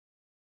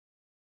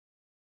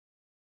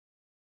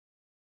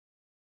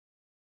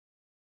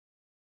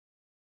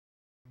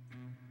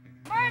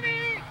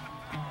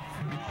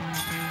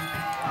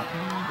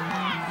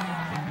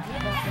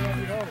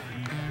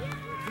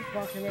Keep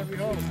parking every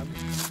hole.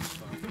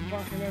 Keep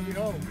parking every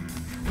hole.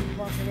 Keep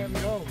parking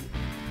every hole.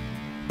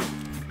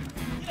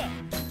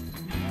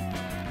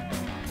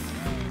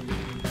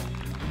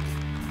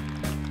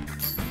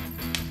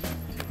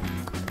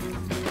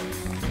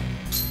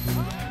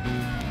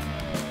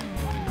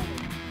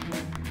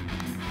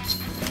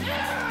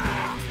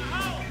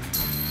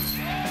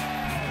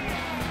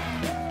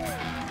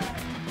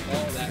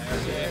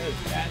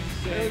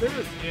 There it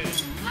is. Yeah.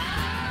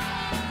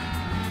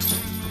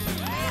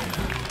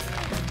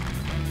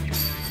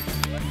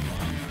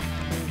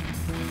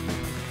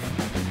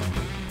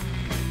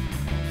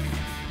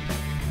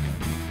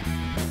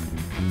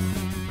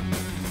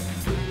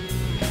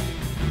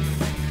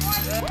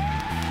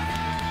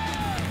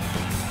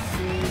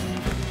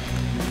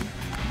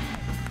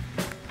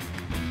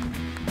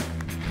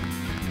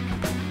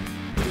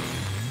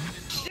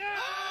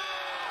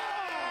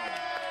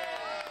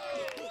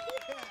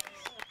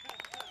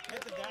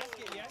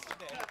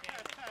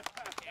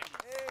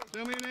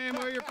 Tell me your name,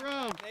 where you're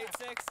from. Nate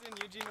Sexton,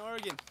 Eugene,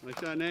 Oregon. Nice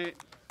shot, Nate.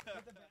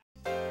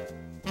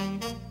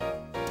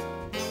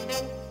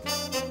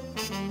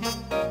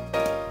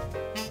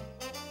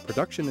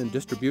 Production and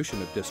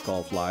distribution of Disc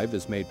Golf Live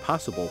is made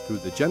possible through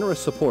the generous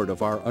support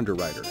of our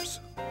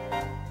underwriters.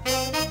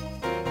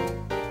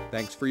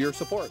 Thanks for your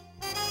support.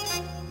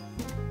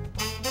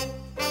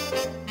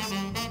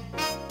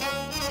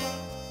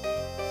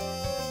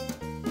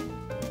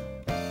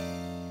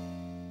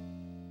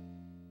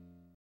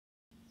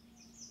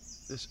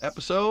 This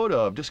episode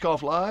of Disc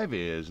Golf Live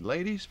is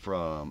ladies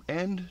from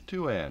end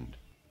to end.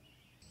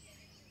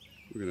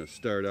 We're going to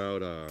start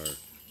out our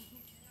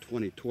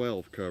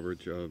 2012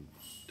 coverage of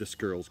Disc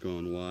Girls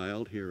Gone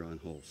Wild here on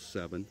hole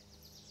 7.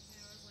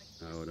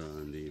 Out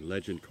on the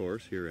Legend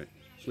course here at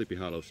Sleepy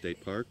Hollow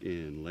State Park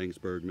in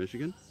Laingsburg,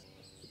 Michigan.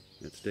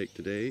 At stake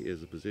today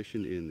is a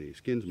position in the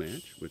skins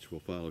match, which will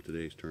follow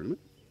today's tournament.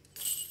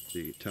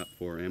 The top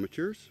 4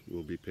 amateurs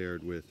will be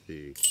paired with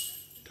the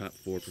top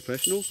 4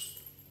 professionals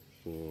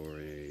for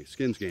a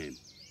skins game.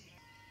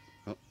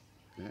 Oh,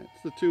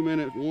 that's the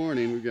 2-minute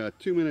warning. We've got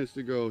 2 minutes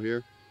to go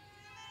here,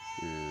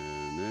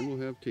 and then we'll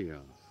have tee off.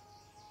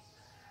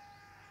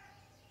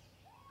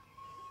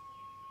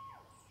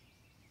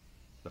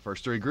 The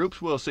first 3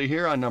 groups we'll see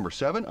here on number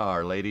 7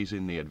 are ladies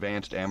in the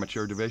advanced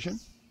amateur division.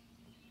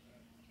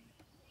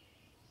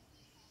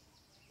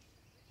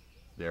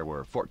 There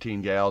were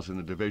 14 gals in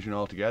the division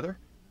altogether,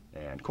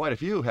 and quite a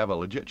few have a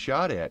legit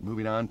shot at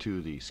moving on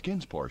to the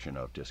skins portion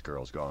of Disc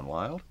Girls Gone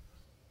Wild.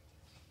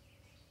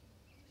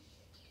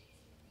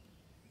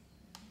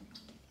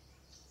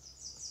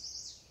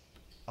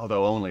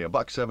 Although only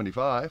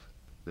 $1.75,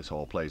 this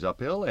hole plays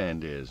uphill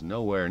and is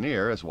nowhere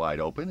near as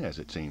wide open as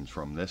it seems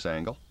from this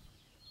angle.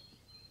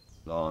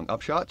 Long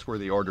upshots were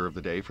the order of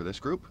the day for this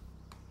group.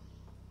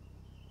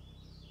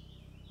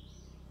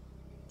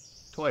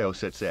 Toyo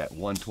sits at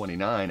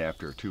 129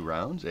 after 2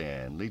 rounds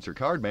and leads her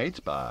card mates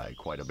by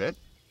quite a bit.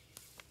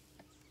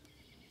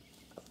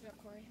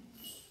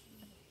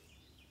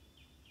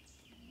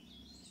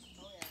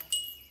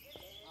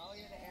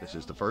 This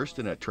is the first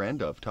in a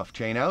trend of tough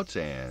chain-outs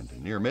and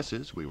near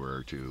misses we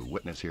were to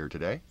witness here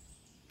today.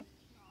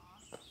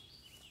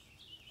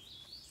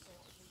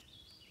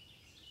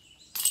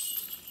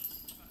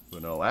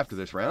 We'll know after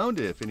this round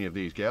if any of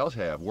these gals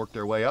have worked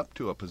their way up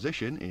to a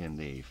position in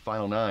the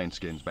final 9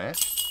 skins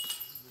match.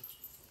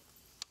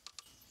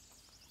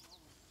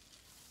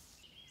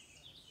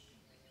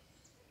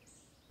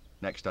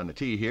 Next on the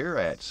tee here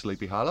at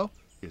Sleepy Hollow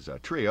is a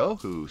trio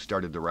who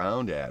started the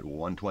round at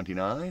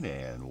 129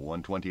 and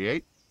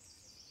 128.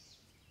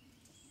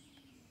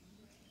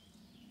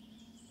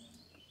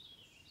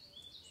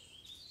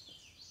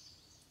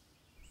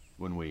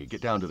 When we get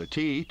down to the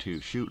tee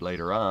to shoot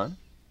later on,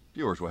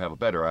 viewers will have a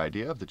better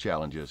idea of the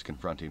challenges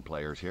confronting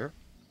players here.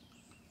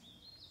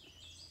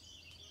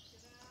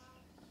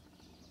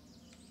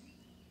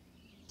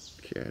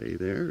 Caddy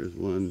there is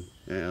one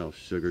Al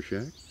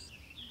Sugarshack,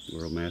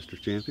 World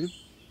Masters champion.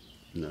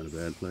 Not a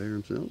bad player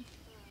himself.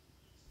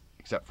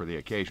 Except for the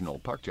occasional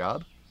park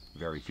job,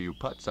 very few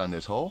putts on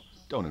this hole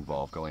don't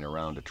involve going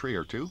around a tree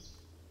or two.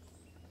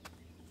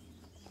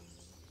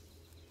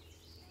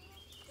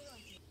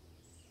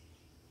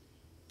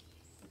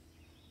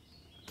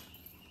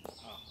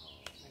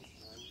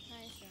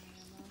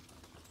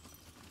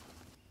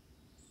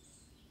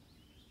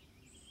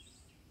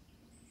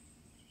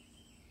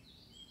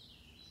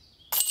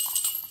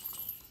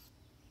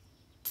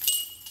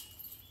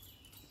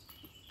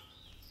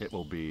 It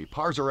will be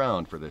pars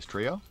around for this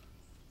trio,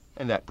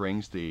 and that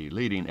brings the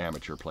leading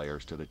amateur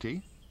players to the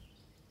tee.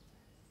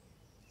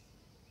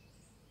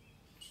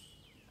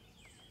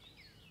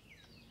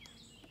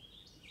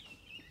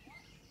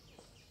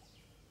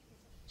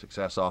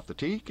 Success off the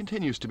tee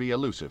continues to be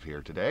elusive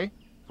here today,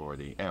 for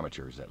the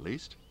amateurs at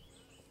least.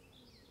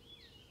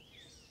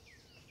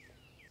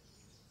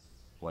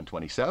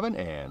 127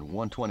 and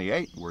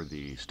 128 were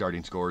the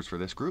starting scores for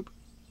this group.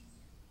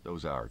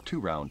 Those are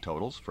 2-round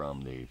totals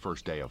from the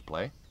first day of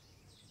play.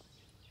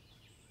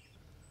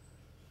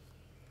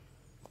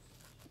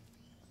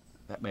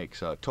 That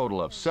makes a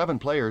total of 7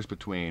 players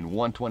between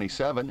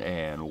 127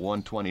 and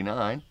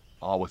 129,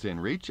 all within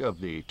reach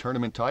of the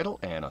tournament title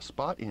and a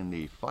spot in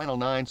the Final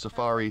 9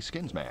 Safari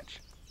Skins match.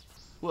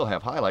 We'll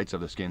have highlights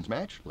of the Skins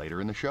match later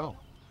in the show.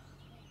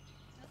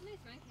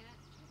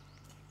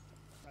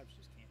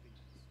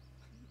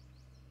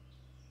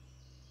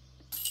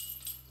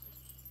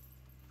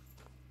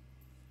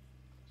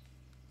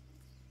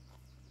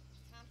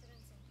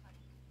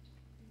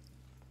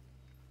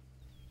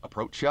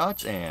 Approach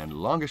shots and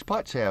longish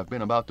putts have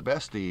been about the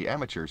best the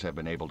amateurs have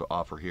been able to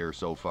offer here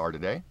so far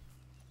today.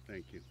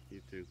 Thank you.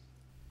 You too.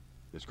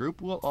 This group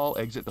will all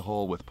exit the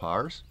hole with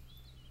pars,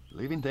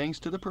 leaving things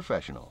to the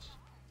professionals.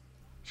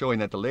 Showing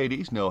that the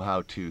ladies know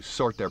how to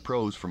sort their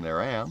pros from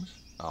their ams,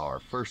 our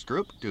first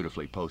group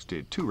dutifully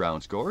posted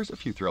 2-round scores, a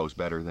few throws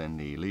better than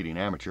the leading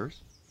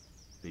amateurs.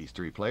 These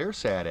 3 players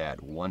sat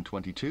at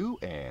 122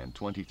 and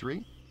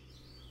 23.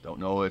 Don't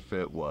know if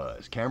it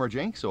was camera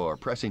jinx or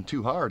pressing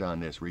too hard on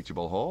this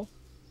reachable hole,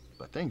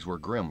 but things were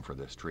grim for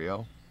this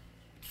trio.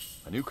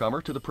 A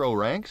newcomer to the pro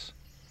ranks,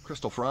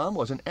 Crystal Fromm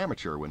was an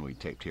amateur when we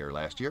taped here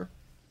last year.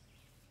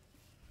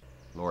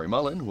 Lori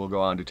Mullen will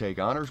go on to take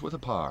honors with a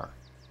par.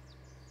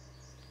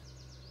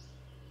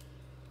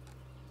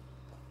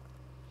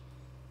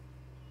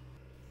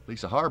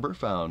 Lisa Harbour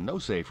found no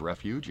safe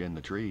refuge in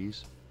the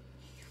trees.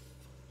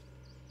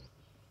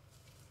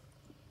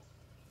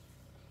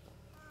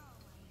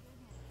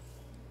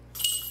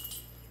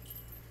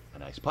 A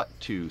nice putt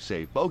to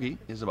save bogey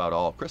is about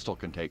all Crystal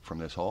can take from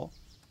this hole.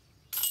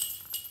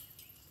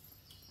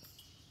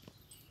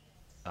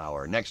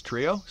 Our next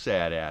trio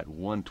sat at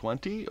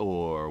 120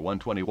 or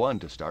 121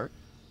 to start.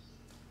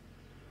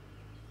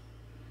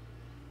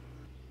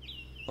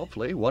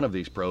 Hopefully one of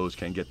these pros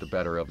can get the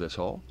better of this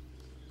hole.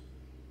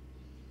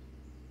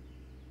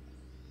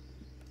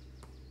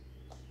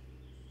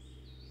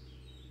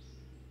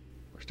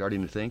 We're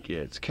starting to think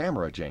it's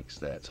camera jinx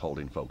that's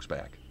holding folks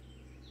back.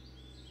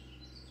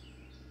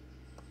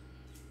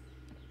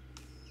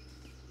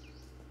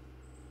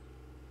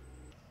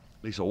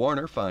 Lisa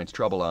Warner finds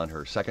trouble on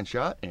her second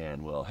shot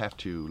and will have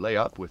to lay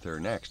up with her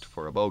next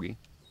for a bogey.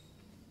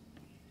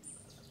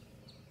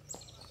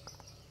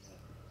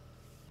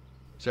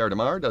 Sarah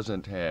DeMar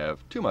doesn't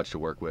have too much to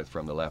work with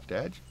from the left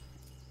edge.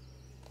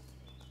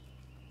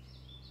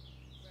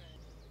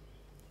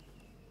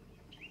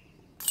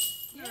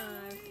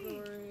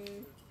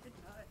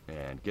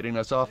 And getting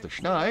us off the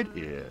schneid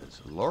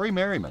is Lori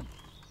Merriman.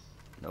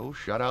 No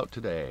shutout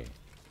today.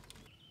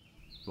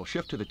 We'll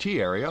shift to the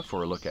tee area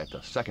for a look at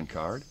the second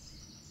card.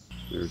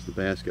 There's the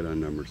basket on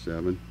number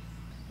 7.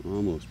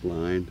 Almost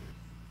blind.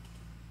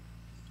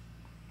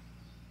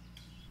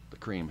 The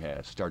cream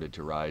has started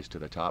to rise to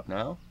the top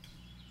now.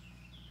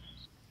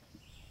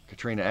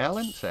 Catrina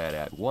Allen sat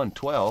at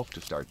 112 to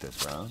start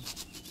this round.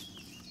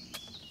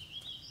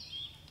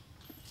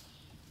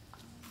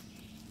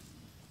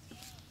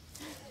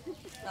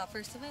 Not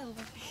first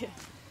available.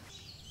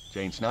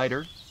 Jane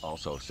Snyder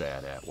also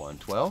sat at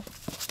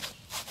 112.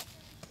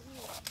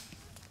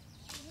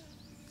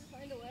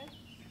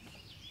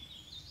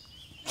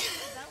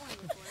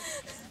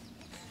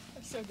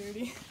 So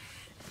dirty.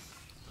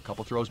 A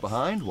couple throws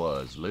behind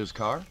was Liz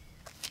Carr.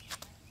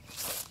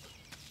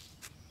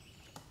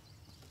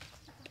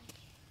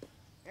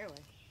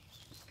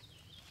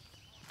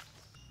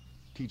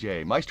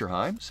 TJ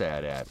Meisterheim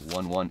sat at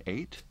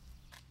 118.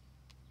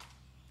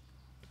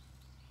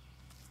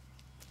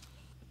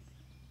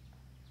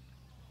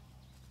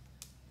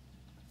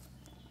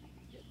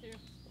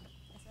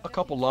 A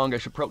couple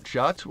longish approach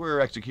shots were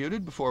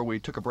executed before we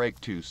took a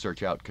break to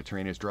search out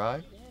Katrina's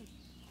drive.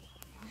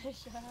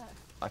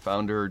 I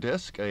found her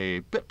disc a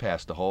bit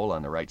past the hole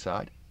on the right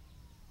side.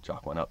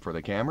 Chalk one up for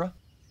the camera.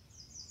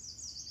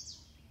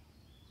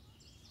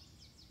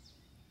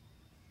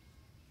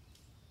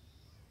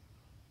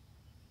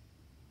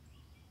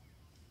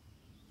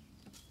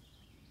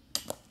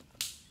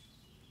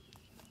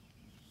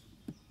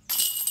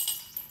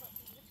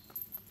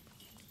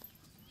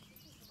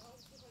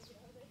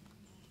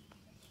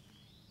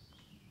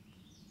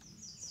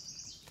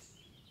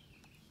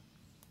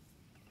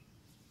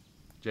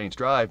 Jane's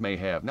drive may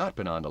have not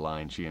been on the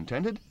line she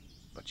intended,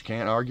 but you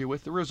can't argue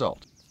with the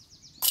result.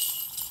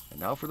 And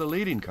now for the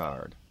leading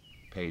card.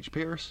 Paige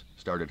Pierce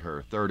started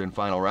her third and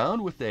final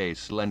round with a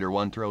slender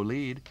 1-throw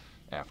lead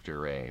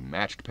after a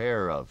matched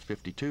pair of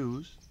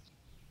 52s.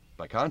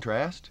 By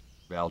contrast,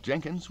 Val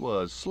Jenkins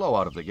was slow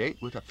out of the gate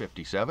with a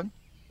 57,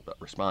 but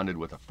responded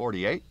with a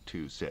 48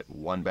 to sit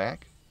 1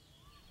 back.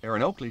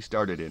 Erin Oakley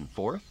started in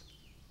 4th,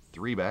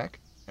 3 back,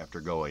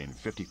 after going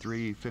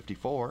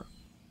 53-54.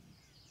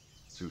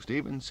 Sue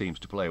Stevens seems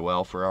to play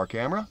well for our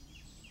camera.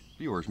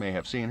 Viewers may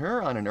have seen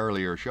her on an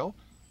earlier show,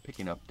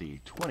 picking up the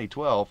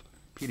 2012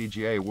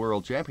 PDGA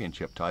World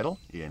Championship title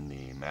in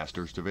the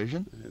Masters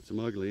division. Had some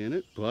ugly in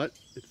it, but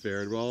it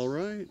fared all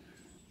right.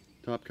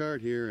 Top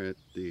card here at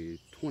the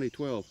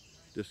 2012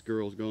 This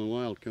Girl's Going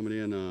Wild, coming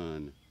in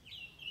on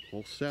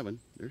hole 7.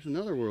 There's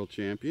another world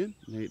champion,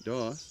 Nate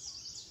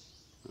Doss,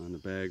 on the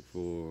bag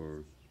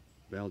for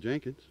Val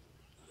Jenkins,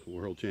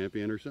 world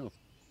champion herself.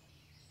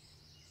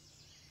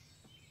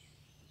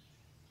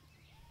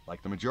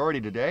 Like the majority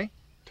today,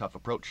 tough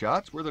approach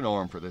shots were the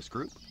norm for this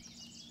group.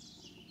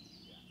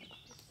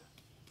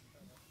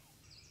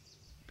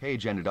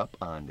 Paige ended up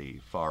on the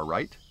far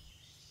right.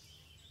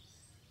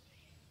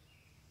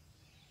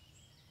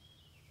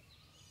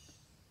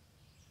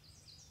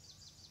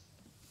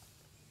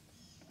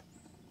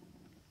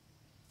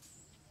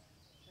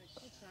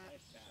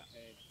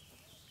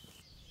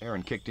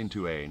 Aaron kicked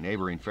into a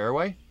neighboring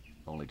fairway,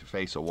 only to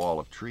face a wall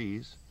of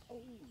trees.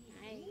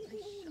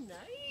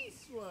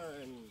 Nice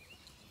one.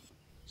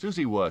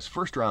 Susie was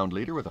first round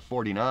leader with a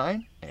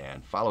 49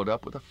 and followed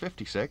up with a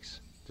 56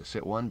 to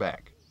sit one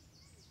back.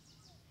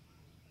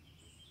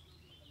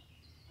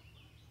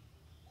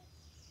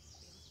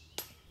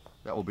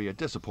 That will be a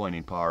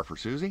disappointing par for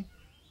Susie.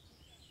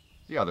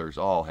 The others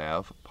all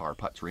have par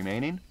putts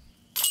remaining.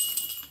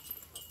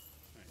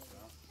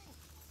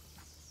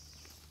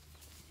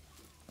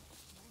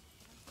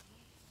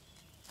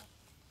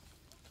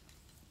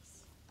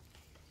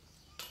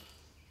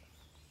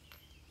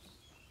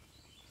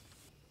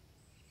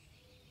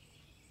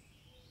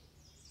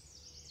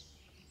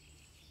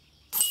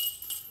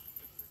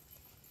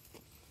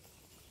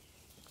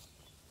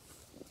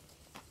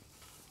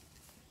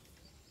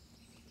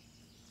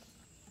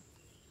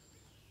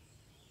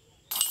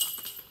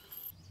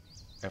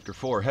 After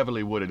 4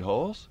 heavily wooded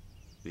holes,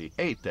 the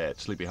 8th at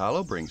Sleepy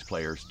Hollow brings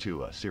players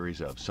to a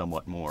series of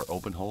somewhat more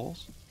open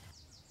holes.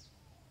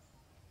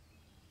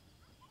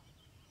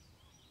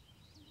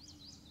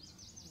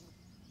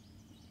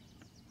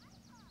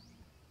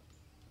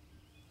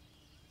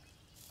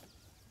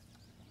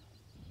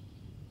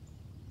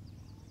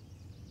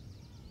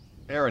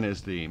 Aaron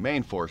is the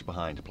main force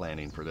behind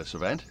planning for this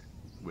event,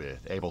 with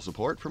able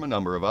support from a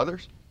number of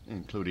others,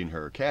 including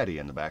her caddy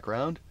in the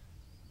background,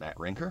 Matt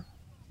Rinker.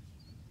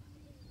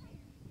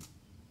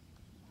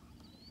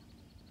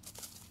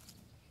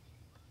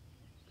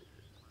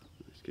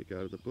 Kick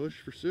out of the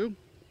bush for Sue.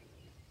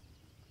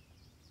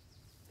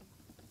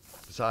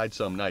 Besides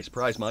some nice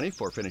prize money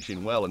for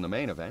finishing well in the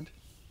main event,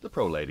 the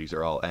pro ladies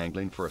are all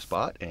angling for a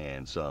spot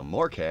and some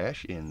more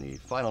cash in the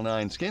final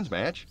 9 skins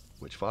match,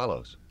 which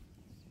follows.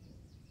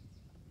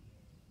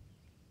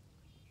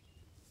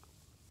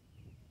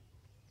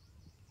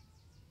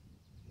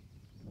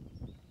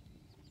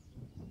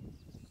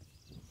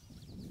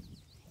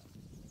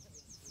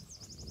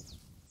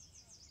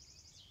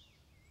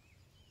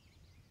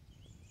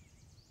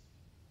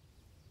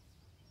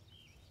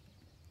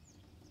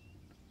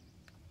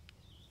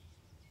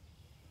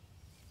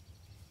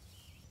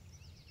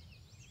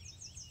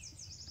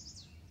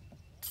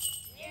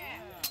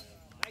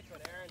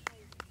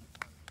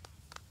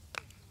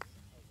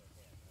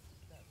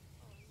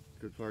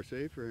 Good par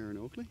save for Aaron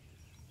Oakley.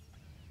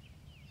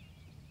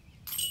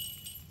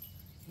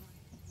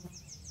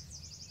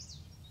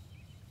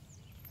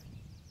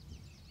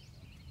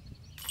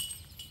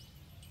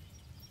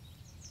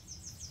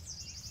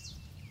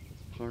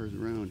 Pars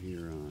around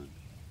here on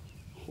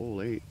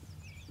hole 8,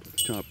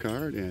 top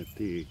card at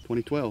the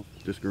 2012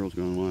 Disc Girls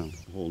Gone Wild.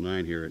 Hole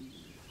 9 here at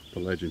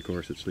the Legend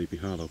course at Sleepy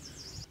Hollow.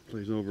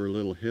 Plays over a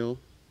little hill,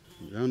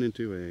 down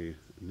into a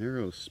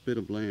narrow spit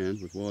of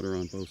land with water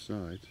on both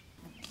sides.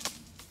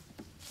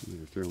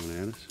 They're throwing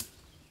at us.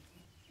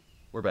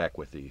 We're back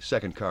with the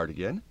second card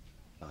again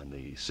on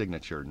the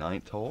signature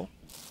 9th hole.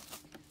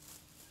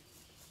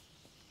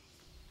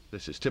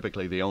 This is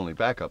typically the only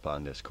backup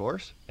on this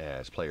course,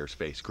 as players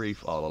face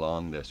grief all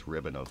along this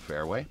ribbon of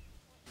fairway.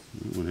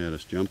 That one had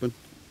us jumping.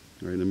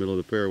 Right in the middle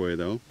of the fairway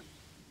though.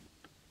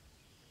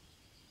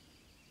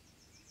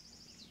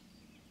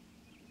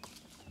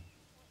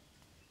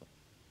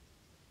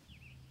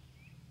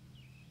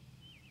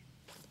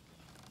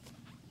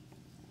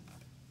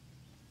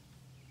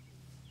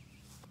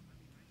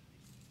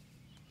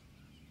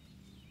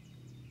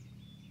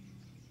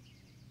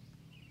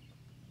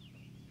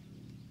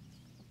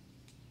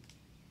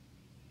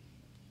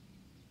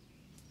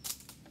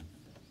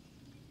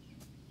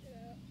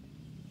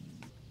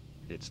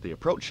 It's the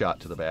approach shot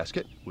to the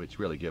basket, which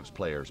really gives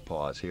players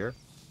pause here.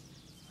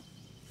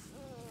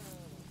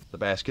 The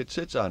basket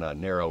sits on a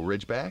narrow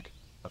ridgeback.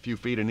 A few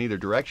feet in either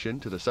direction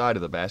to the side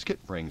of the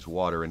basket brings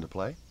water into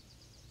play.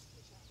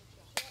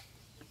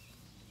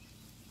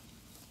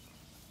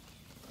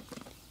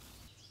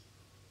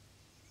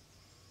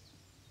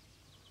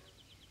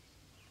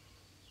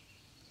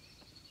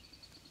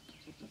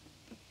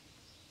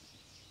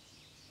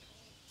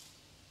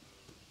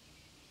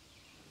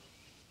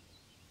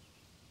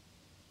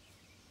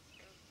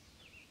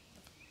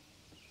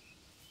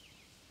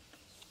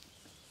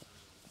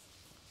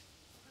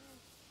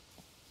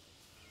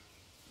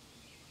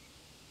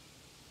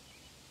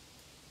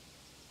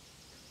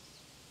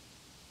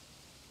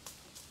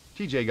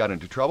 TJ got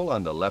into trouble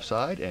on the left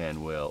side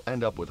and will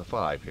end up with a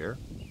 5 here.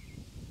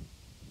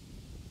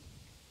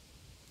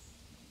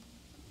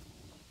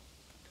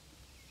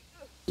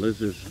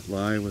 Liz's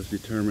lie was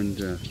determined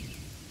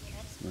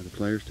by the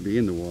players to be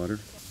in the water,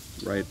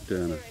 right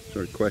on a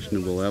sort of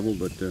questionable level,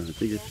 but I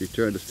think if she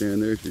tried to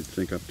stand there, she'd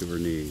sink up to her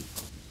knees.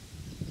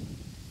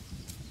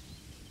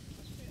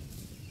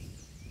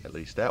 At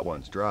least that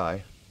one's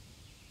dry.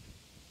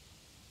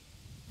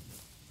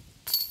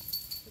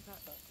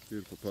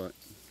 Beautiful putt.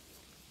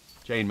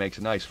 Jane makes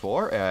a nice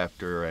 4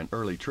 after an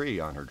early tree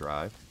on her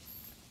drive.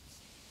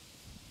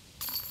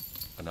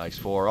 A nice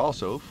 4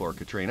 also for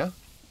Catrina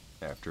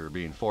after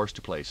being forced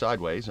to play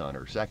sideways on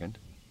her second.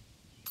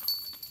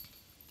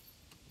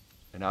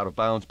 An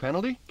out-of-bounds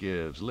penalty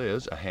gives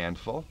Liz a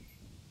handful.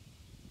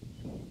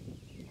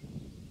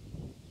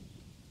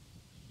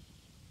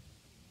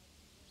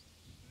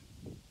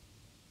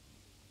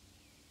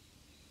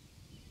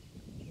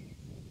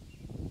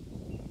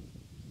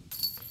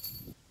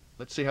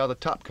 Let's see how the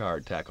top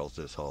card tackles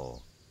this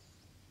hole.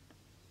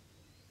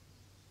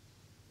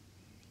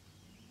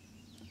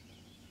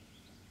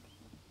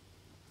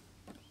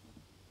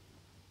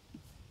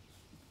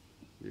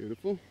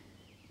 Beautiful.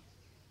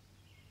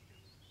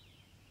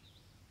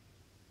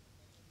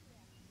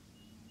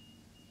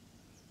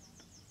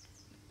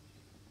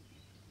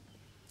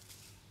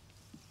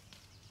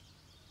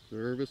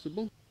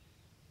 Serviceable.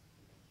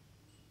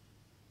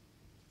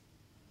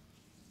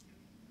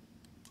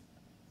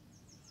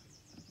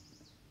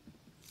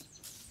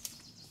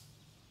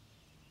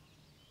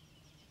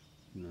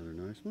 Another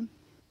nice one.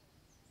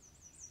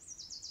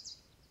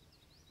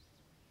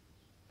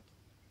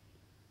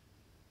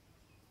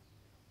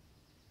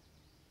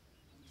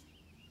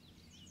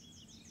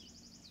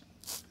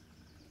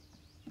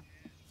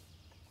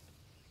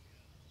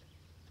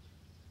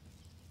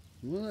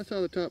 Well, that's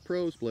how the top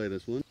pros play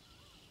this one.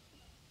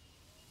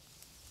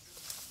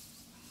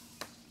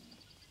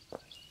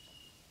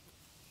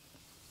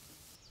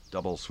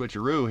 Double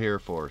switcheroo here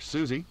for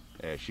Susie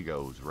as she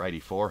goes righty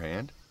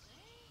forehand.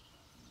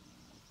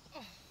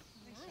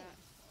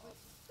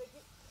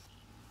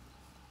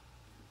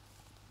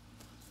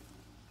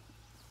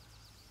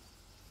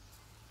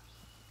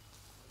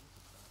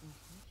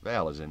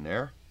 Val is in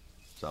there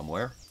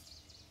somewhere.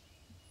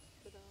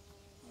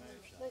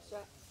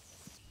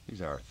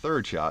 These are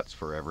third shots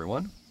for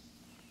everyone.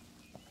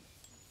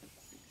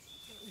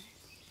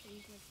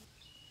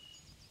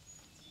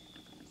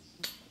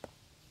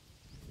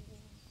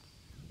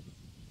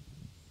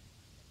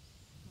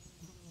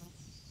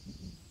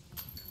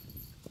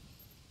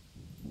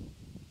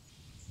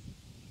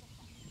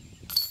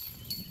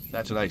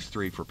 That's a nice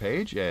 3 for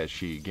Paige as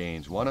she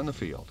gains 1 on the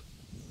field.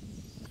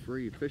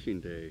 Free fishing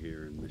day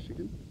here in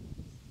Michigan.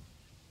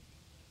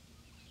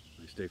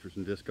 Nice day for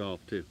some disc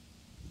golf too.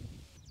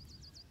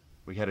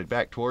 We headed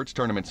back towards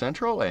Tournament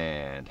Central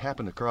and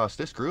happened across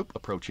this group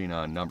approaching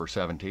on number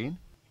 17.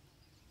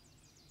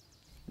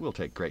 We'll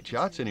take great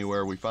shots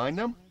anywhere we find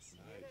them.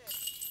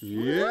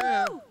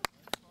 Yeah!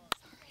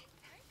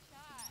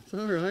 It's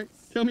all right.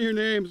 Tell me your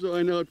name so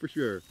I know it for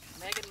sure.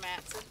 Megan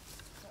Matson.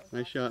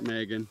 Nice shot,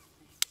 Megan.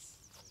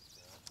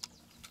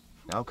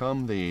 Now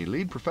come the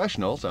lead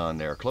professionals on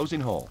their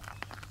closing hole.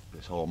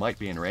 This hole might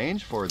be in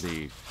range for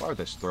the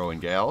farthest throwing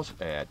gals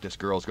at Disc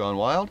Girls Gone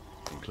Wild,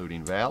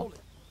 including Val.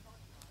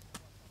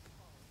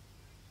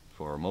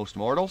 For most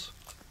mortals,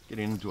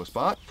 getting into a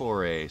spot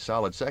for a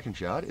solid second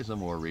shot is a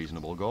more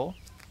reasonable goal.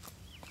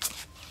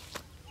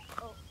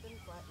 Oh, didn't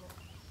flatten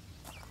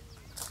it.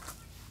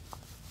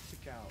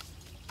 Stick out.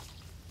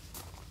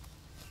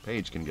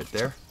 Paige can get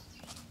there.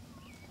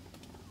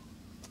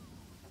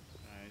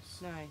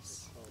 Nice.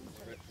 Nice.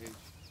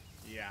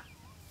 Yeah.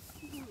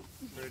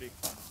 Pretty.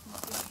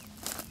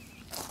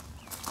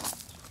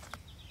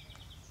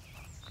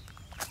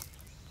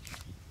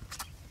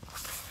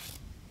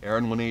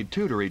 Aaron will need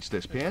 2 to reach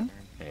this pin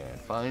and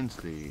finds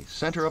the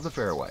center of the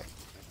fairway.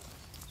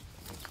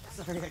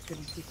 Sorry, I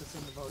couldn't keep us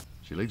in the boat.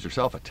 She leaves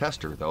herself a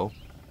tester, though.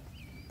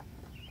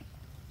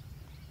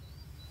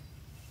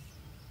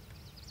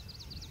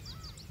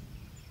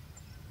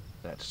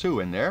 That's Sue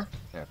in there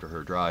after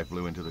her drive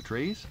blew into the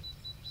trees.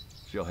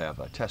 She'll have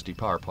a testy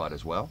par putt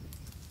as well.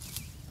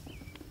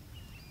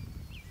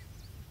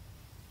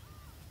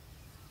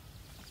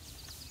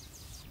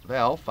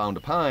 Val found a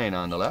pine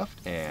on the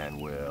left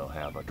and will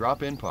have a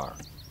drop-in par.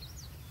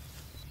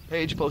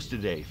 Paige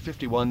posted a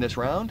 51 this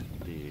round,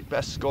 the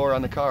best score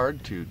on the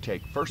card to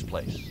take first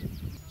place.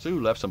 Sue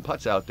left some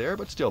putts out there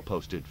but still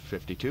posted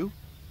 52,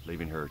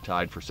 leaving her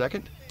tied for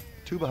second,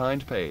 2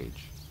 behind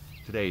Paige.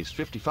 Today's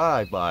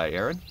 55 by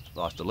Aaron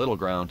lost a little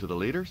ground to the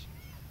leaders.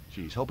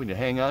 She's hoping to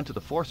hang on to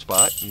the 4th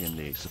spot in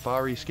the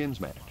Safari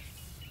Skins match.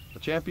 The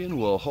champion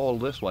will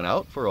hold this one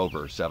out for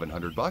over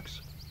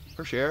 $700,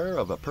 her share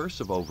of a purse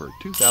of over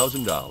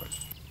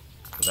 $2,000.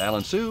 Val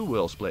and Sue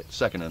will split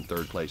 2nd and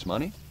 3rd place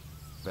money.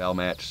 Val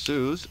matched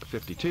Sue's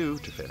 52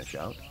 to finish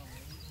out.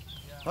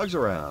 Hugs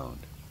around.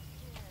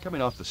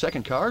 Coming off the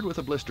second card with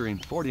a blistering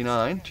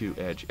 49 to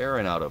edge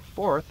Aaron out of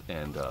 4th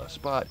and a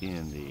spot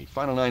in the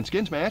Final 9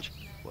 Skins match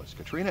was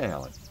Catrina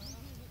Allen.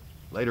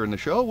 Later in the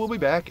show, we'll be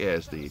back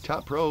as the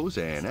top pros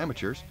and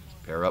amateurs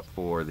pair up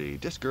for the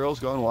Disc Girls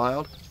Gone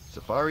Wild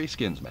Safari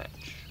Skins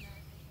match.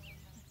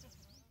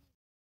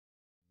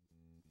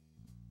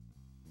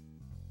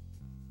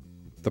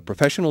 The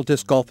Professional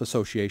Disc Golf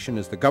Association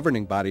is the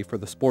governing body for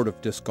the sport of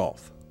disc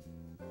golf.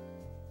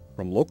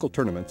 From local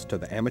tournaments to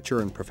the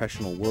amateur and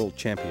professional world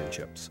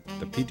championships,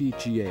 the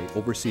PDGA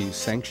oversees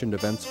sanctioned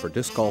events for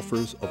disc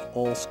golfers of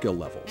all skill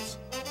levels.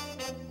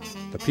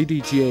 The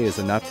PDGA is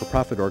a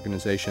not-for-profit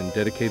organization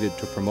dedicated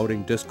to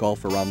promoting disc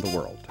golf around the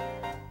world.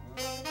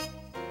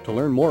 To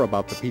learn more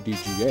about the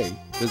PDGA,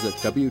 visit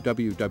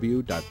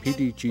www.pdga.com.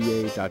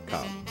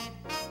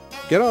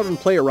 Get out and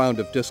play a round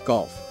of disc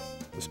golf.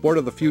 The sport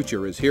of the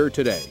future is here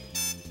today.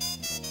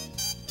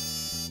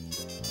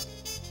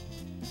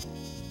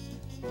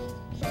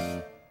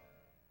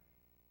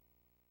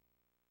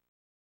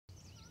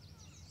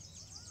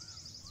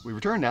 We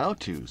return now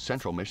to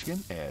Central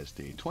Michigan as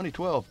the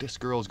 2012 Disc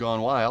Girls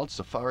Gone Wild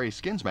Safari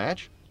Skins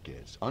match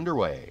gets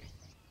underway.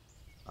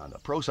 On the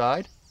pro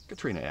side,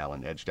 Catrina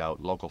Allen edged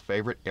out local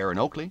favorite Erin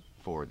Oakley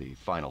for the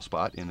final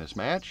spot in this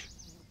match.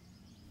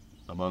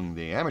 Among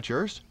the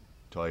amateurs,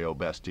 Toyo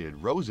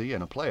bested Rosie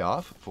in a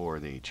playoff for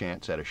the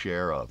chance at a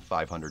share of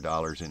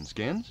 $500 in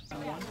skins.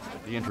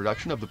 The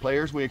introduction of the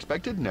players we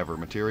expected never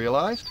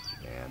materialized,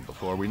 and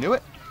before we knew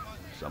it,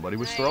 somebody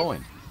was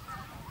throwing.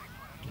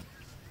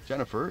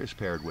 Jennifer is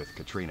paired with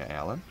Catrina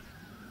Allen.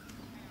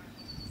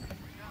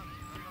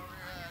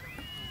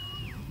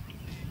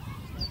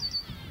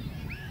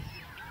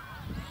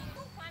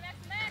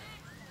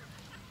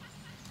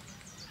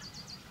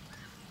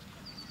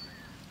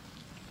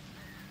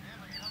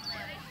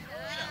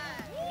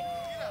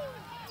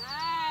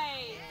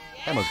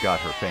 Emma's got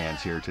her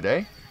fans here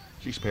today.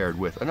 She's paired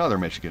with another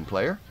Michigan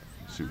player,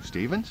 Sue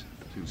Stevens,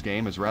 whose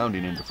game is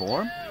rounding into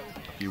form.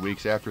 A few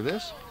weeks after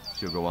this,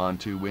 she'll go on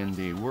to win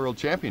the World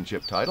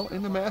Championship title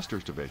in the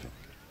Masters division.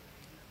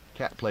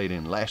 Kat played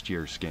in last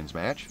year's skins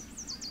match.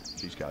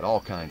 She's got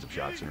all kinds of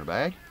shots in her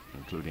bag,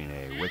 including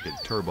a wicked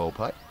turbo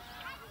putt.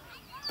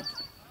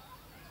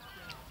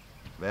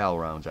 Val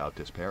rounds out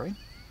this pairing.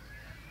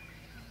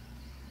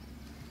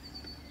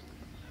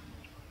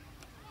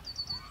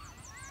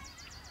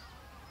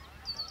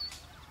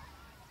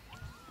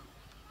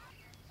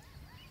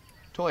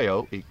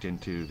 Toyo eked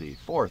into the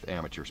 4th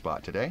amateur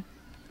spot today,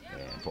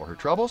 and for her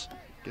troubles,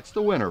 gets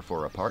the winner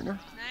for a partner,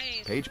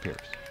 nice. Paige Pierce.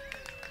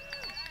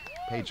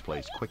 Paige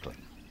plays quickly.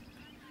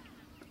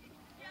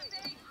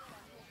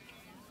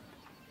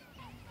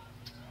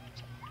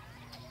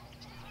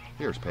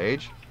 Here's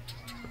Paige.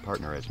 Her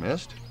partner has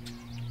missed.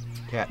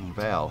 Kat and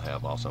Val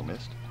have also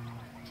missed.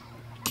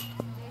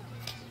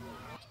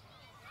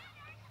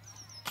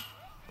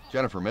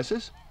 Jennifer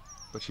misses,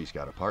 but she's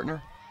got a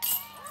partner.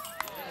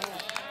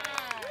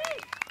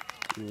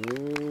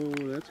 Oh,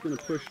 that's going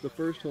to push the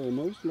first hole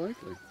most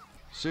likely.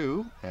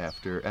 Sue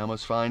after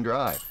Emma's fine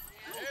drive.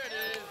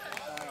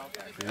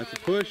 That's a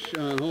push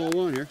on hole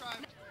 1 here.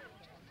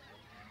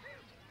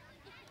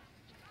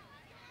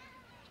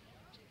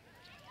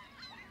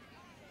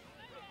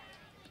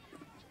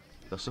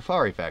 The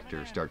safari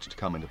factor starts to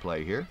come into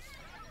play here.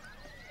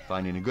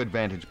 Finding a good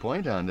vantage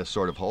point on this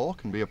sort of hole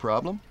can be a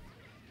problem.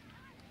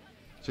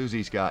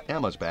 Susie's got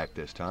Emma's back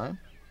this time.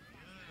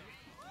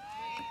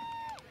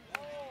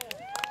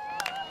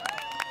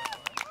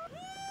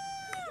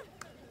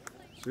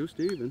 Sue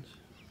Stevens,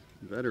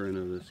 veteran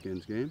of the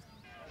skins game.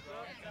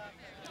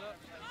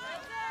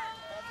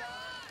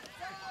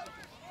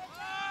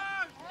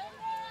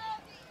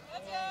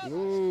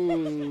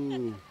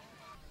 Whoa.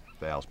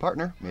 Val's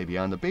partner may be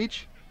on the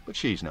beach, but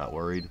she's not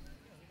worried.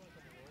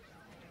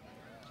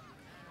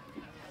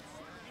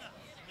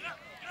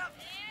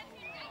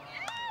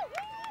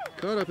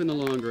 Caught up in the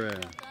long grass.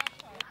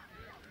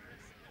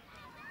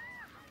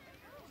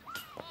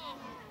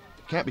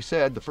 Can't be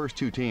said the first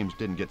 2 teams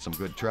didn't get some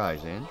good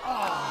tries in.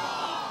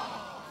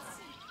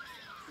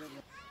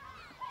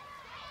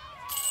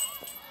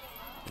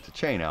 It's a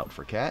chain out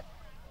for Kat.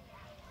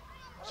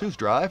 Sue's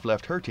drive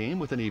left her team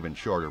with an even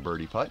shorter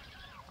birdie putt.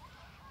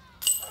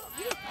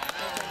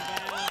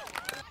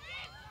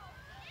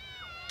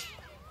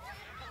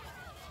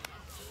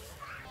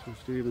 Sue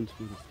Stevens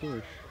with a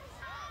push.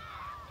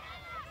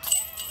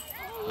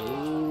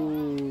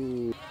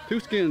 Oh, 2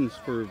 skins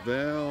for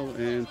Val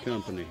and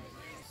company.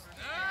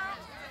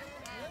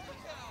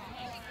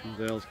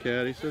 Val's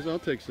caddy says, I'll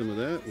take some of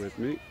that with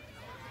me.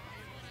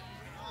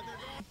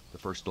 The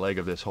first leg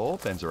of this hole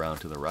bends around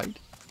to the right.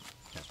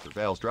 After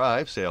Val's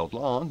drive sailed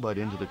long but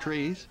into the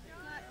trees,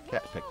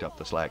 Kat picked up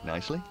the slack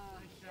nicely.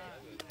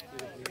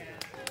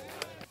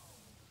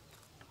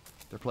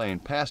 They're playing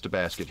past a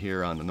basket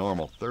here on the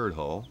normal 3rd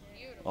hole,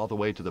 all the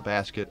way to the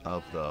basket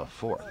of the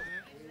 4th.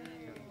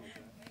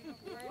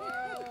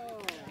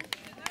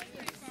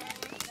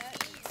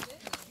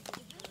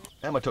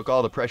 Emma took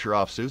all the pressure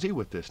off Susie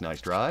with this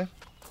nice drive.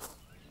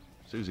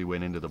 Susie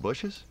went into the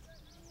bushes.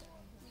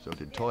 So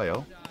did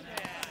Toyo.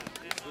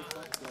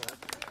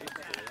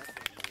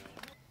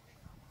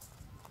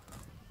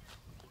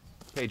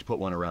 Paige put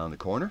one around the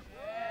corner.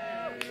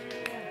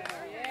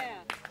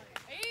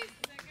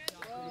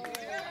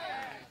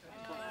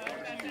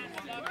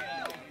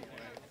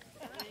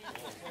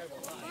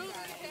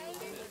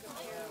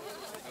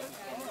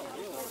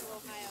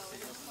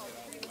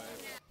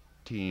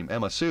 Team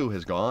Emma Sue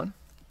has gone.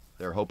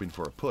 They're hoping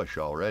for a push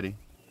already.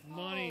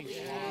 Money.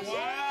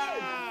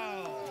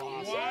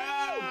 Wow.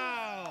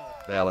 Wow.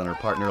 Val and her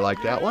partner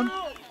like that one.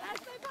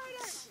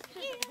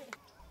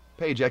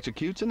 Paige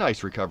executes a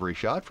nice recovery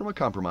shot from a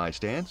compromise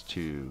stance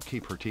to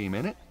keep her team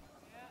in it.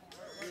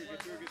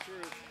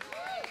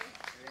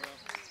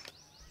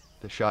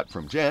 The shot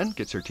from Jen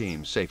gets her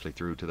team safely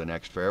through to the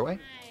next fairway.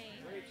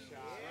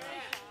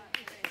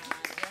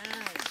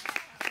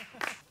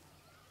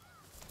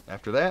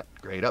 After that,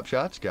 great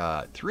upshots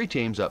got 3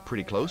 teams up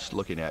pretty close,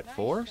 looking at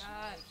 4s.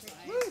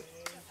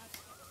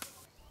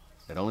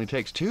 It only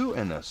takes 2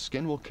 and the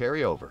skin will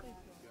carry over.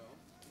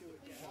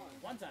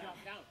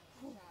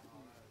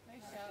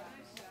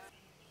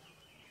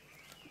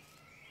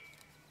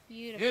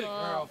 Beautiful. Hit it,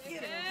 girl.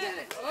 Get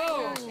it.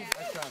 Oh.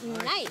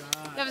 Nice.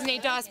 That was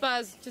Nate Doss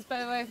Buzz, just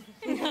by the way.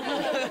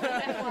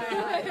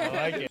 I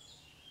like it.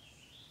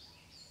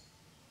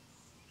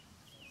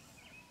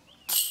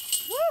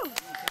 Woo.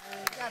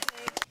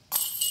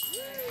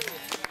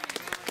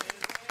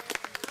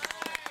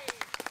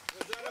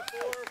 Was that a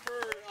 4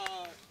 for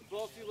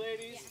both you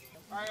ladies?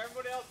 All right,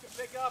 everybody else can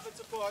pick up. It's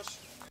a push.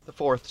 The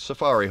 4th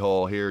safari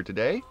hole here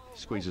today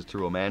squeezes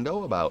through a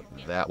Mando about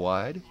that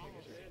wide.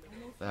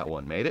 That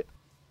one made it.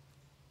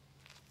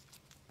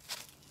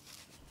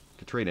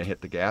 Catrina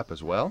hit the gap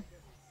as well.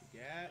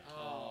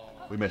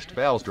 We missed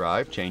Val's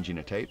drive, changing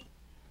a tape.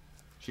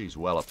 She's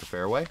well up the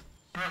fairway.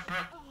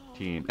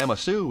 Team Emma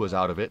Sue was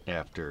out of it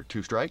after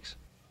 2 strikes.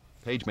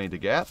 Paige made the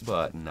gap,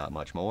 but not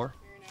much more.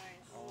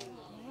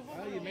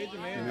 Well, you made the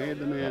man. You made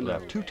the That man.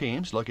 left 2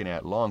 teams looking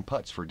at long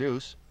putts for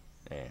deuce,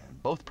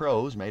 and both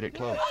pros made it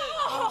close.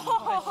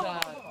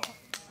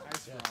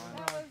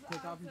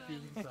 Take off your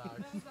shoes and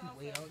socks.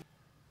 Way out.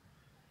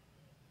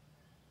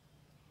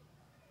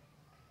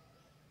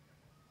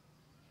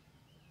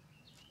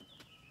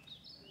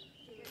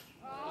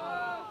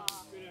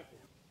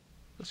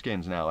 The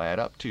skins now add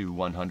up to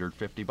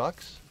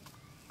 $150.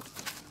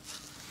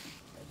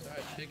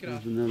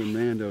 There's another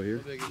Mando here.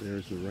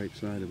 There's the right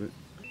side of it.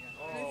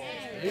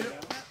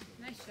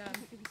 Nice job.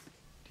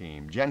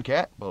 Team Gen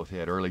Cat both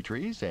hit early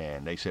trees,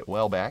 and they sit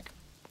well back.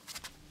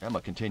 Emma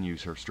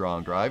continues her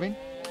strong driving.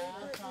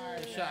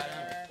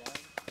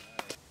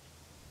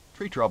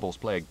 Tree troubles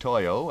plague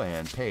Toyo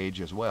and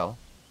Paige as well.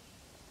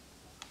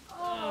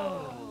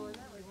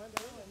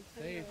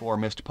 4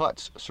 missed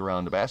putts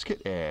surround the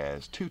basket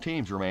as 2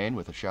 teams remain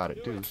with a shot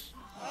at deuce.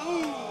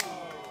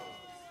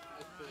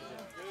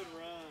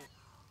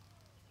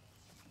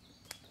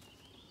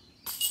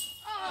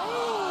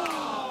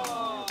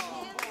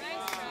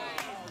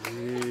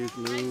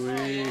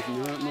 Louise,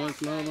 not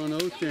much love on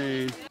those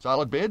chains.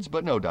 Solid bids,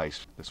 but no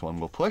dice. This one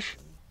will push,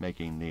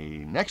 making the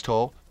next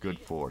hole good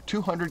for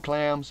 200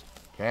 clams,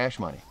 cash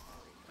money.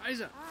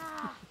 Isa.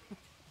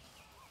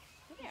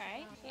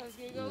 Alright. I was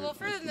gonna go a little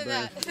further than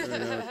Right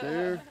that. out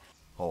there.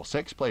 Hole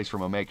 6 plays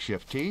from a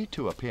makeshift tee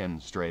to a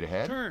pin straight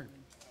ahead. Turn.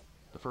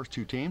 The first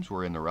 2 teams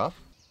were in the rough.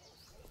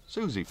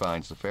 Susie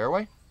finds the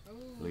fairway,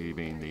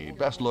 leaving the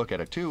best look at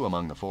a 2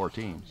 among the 4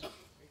 teams.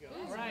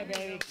 All right,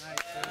 baby.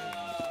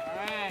 All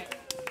right.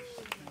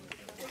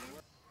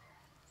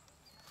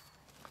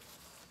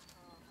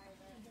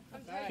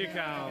 Kick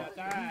out.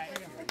 All right.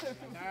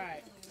 All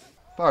right.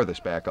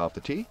 Farthest back off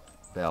the tee,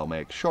 Val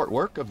makes short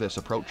work of this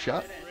approach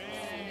shot.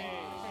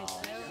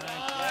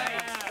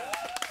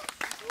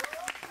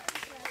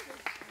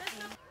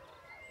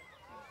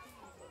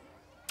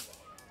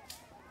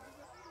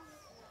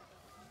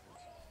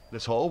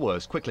 This hole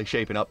was quickly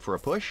shaping up for a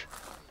push,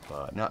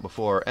 but not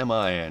before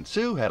Emma and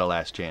Sue had a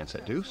last chance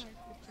at deuce.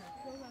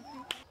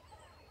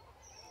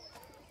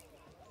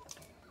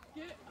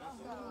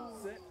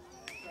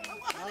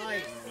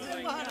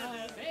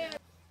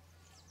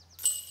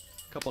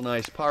 Couple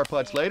nice par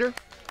putts later,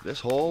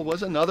 this hole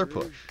was another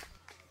push.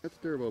 That's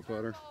turbo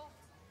putter.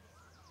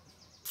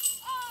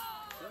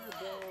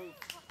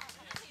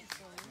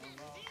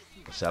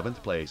 The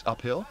 7th plays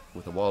uphill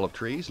with a wall of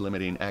trees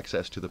limiting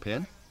access to the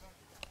pin.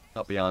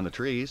 Up beyond the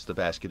trees, the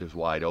basket is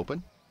wide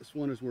open. This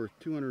one is worth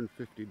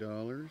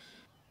 $250.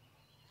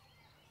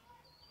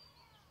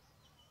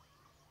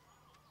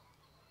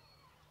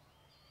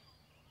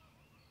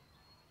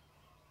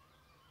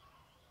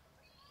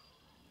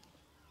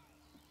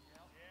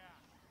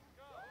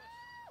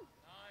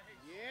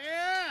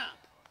 Yeah.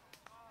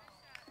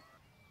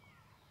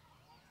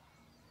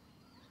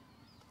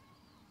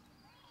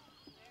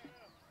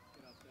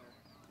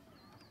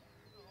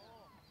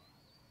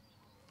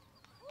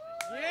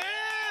 Yeah.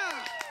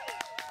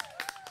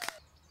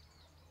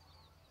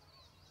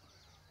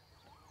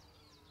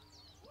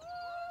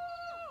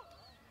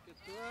 Get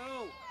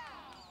through.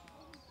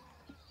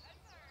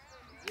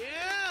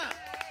 Yeah.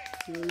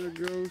 There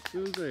goes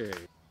Susie.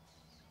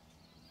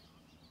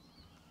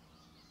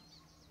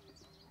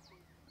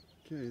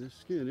 Okay, this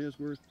skin is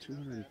worth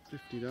 $250.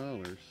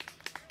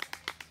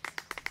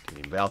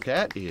 Team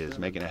Valcat is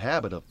making a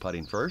habit of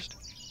putting first.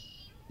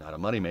 Not a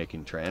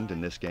money-making trend in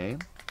this game.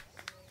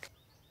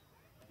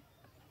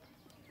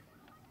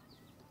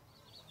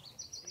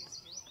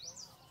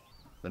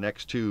 The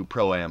next two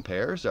Pro-Am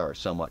pairs are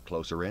somewhat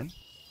closer in.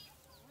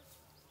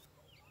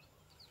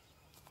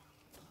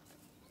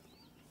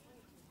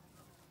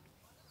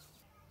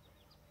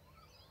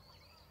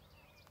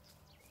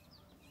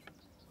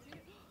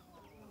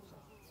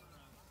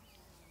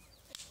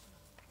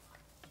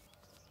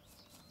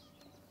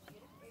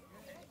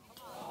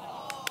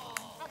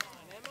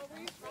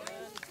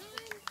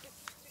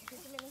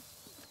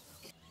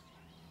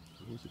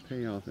 It was a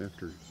payoff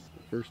after the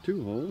first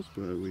two holes,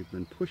 but we've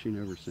been pushing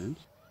ever since.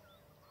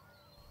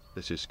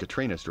 This is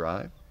Catrina's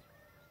drive.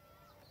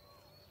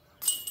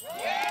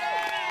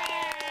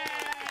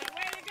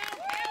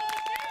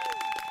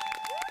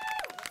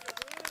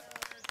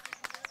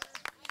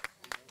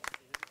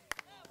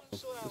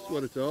 That's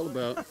what it's all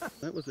about.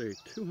 That was a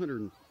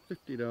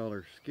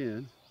 $250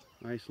 skin.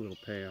 Nice little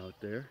payout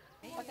there.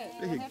 Okay.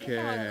 Big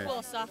cash.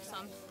 Cool stuff,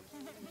 some.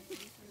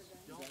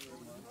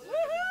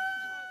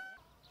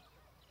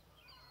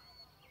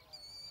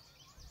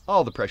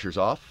 All the pressure's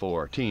off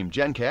for Team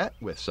GenCat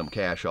with some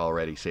cash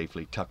already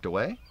safely tucked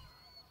away.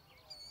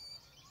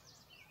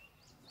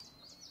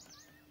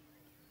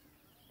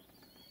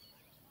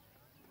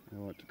 I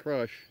want to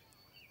crush.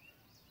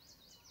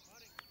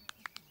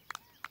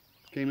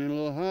 Came in a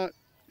little hot.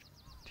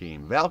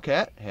 Team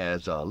Valcat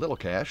has a little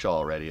cash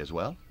already as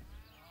well.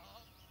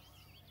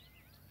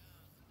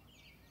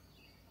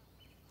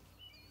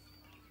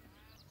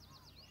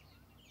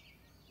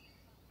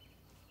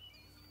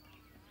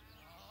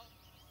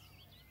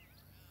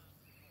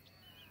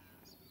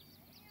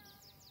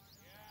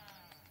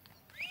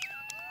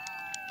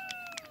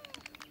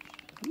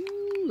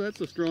 Ooh,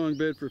 that's a strong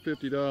bid for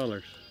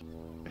 $50.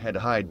 Had to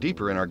hide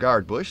deeper in our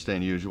guard bush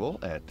than usual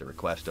at the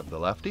request of the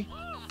lefty.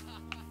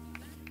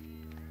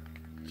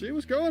 She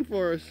was going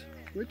for us.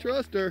 We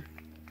trust her.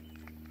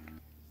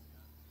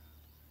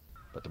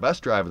 But the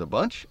best drive of the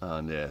bunch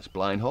on this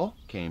blind hole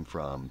came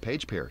from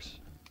Paige Pierce.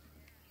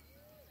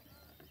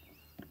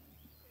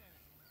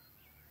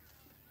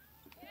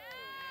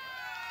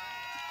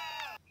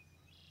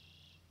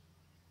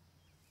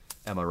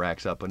 Emma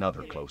racks up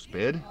another close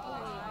bid.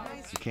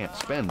 You can't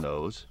spend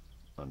those,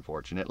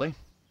 unfortunately.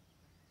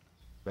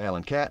 Val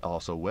and Cat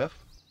also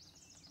whiff.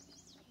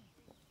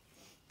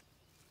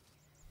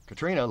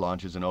 Catrina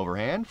launches an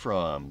overhand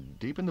from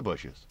deep in the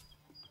bushes.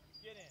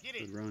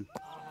 Good run.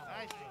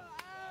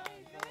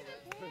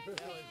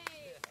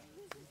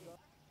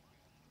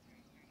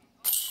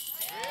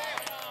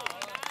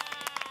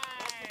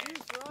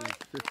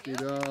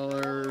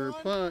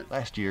 $50 putt.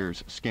 Last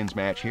year's skins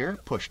match here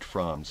pushed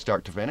from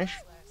start to finish.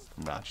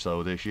 Not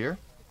so this year.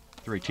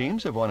 3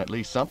 teams have won at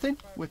least something,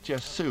 with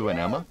just Sue and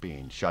Emma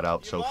being shut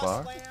out so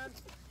far. Land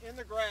in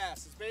the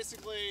grass. It's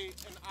basically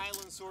an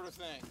island sort of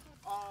thing.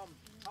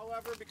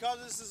 However, because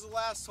this is the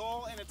last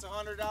hole and it's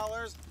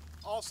 $100,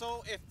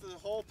 also if the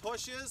hole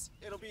pushes,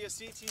 it'll be a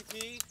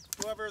CTP.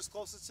 Whoever is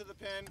closest to the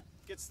pin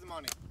gets the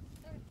money.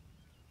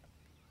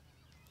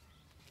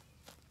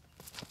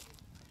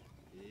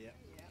 Yep.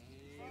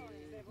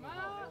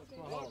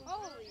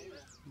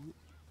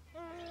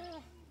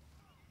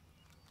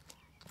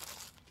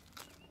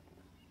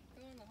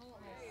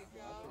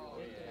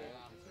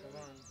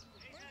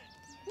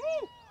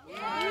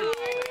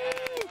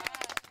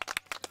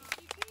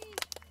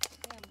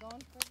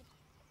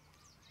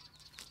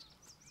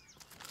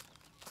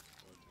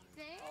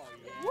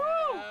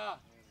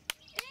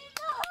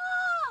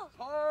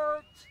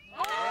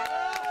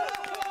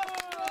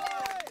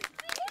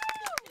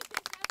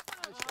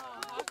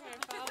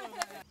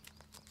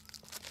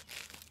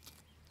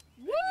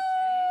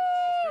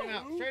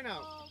 Straight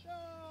out.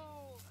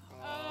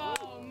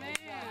 Oh, man.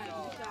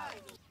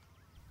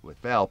 With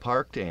Val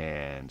parked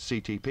and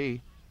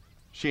CTP,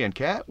 she and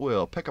Cat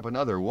will pick up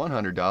another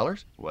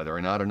 $100 whether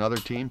or not another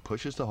team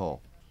pushes the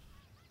hole.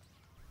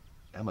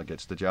 Emma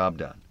gets the job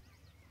done.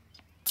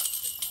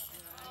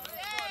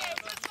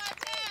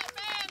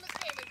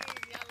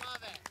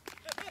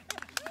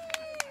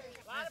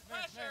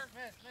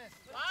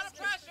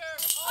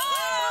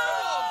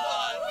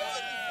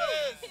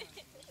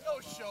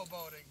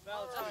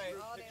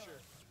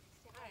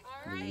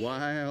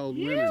 Wild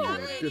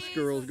Women, Disc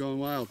Girls Gone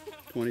Wild,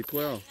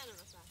 2012.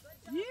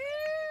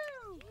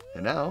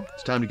 And now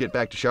it's time to get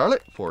back to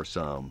Charlotte for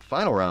some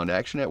final round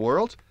action at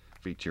Worlds,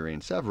 featuring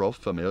several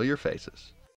familiar faces.